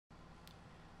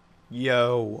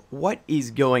Yo, what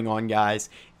is going on, guys?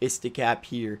 Isticap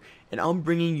here, and I'm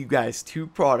bringing you guys two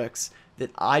products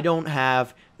that I don't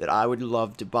have that I would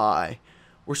love to buy.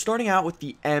 We're starting out with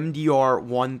the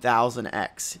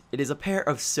MDR1000X. It is a pair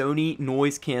of Sony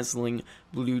noise-canceling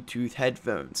Bluetooth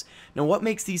headphones. Now, what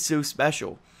makes these so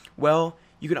special? Well,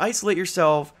 you can isolate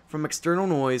yourself from external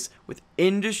noise with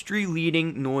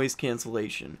industry-leading noise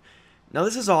cancellation. Now,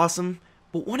 this is awesome.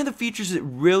 But one of the features that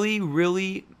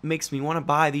really makes me want to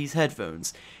buy these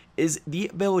headphones is the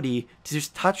ability to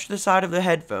just touch the side of the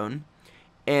headphone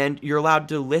and you're allowed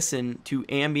to listen to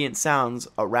ambient sounds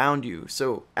around you.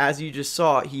 So as you just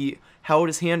saw, he held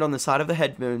his hand on the side of the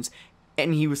headphones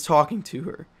and he was talking to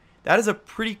her. That is a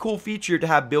pretty cool feature to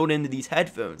have built into these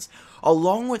headphones.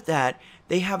 Along with that,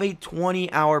 they have a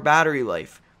 20-hour battery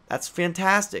life. That's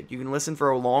fantastic. You can listen for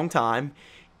a long time,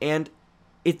 and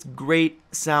it's great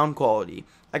sound quality.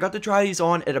 I got to try these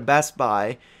on at a Best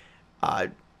Buy,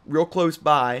 real close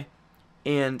by,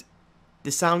 and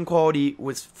the sound quality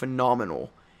was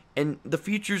phenomenal. And the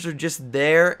features are just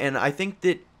there, and I think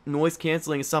that noise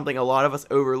canceling is something a lot of us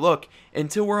overlook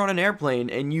until we're on an airplane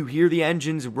and you hear the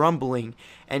engines rumbling,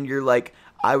 and you're like,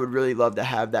 I would really love to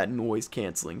have that noise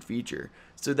canceling feature.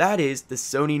 So that is the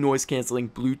Sony noise canceling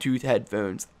Bluetooth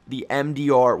headphones, the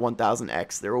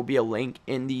MDR1000X. There will be a link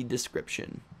in the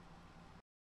description.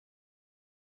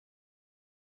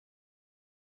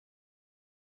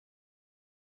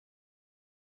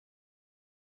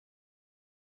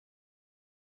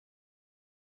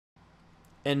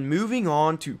 And moving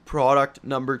on to product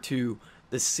number 2,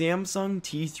 the Samsung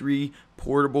T3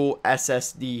 Portable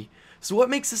SSD. So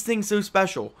what makes this thing so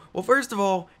special? Well, first of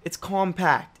all, it's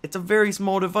compact. It's a very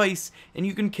small device and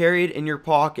you can carry it in your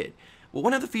pocket. Well,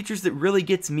 one of the features that really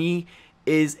gets me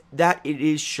is that it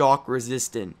is shock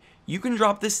resistant. You can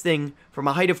drop this thing from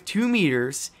a height of 2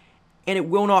 meters and it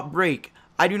will not break.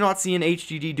 I do not see an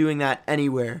HDD doing that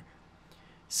anywhere.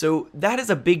 So that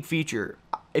is a big feature.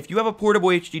 If you have a portable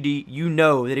HDD, you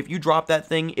know that if you drop that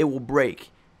thing, it will break.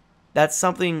 That's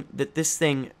something that this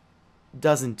thing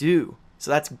doesn't do. So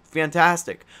that's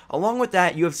fantastic. Along with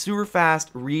that, you have super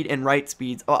fast read and write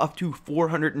speeds up to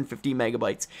 450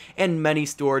 megabytes and many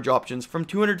storage options from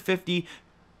 250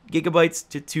 gigabytes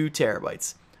to 2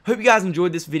 terabytes. Hope you guys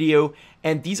enjoyed this video,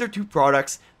 and these are two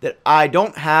products that I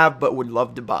don't have but would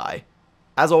love to buy.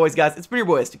 As always, guys, it's been your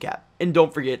boy isticap, and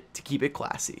don't forget to keep it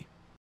classy.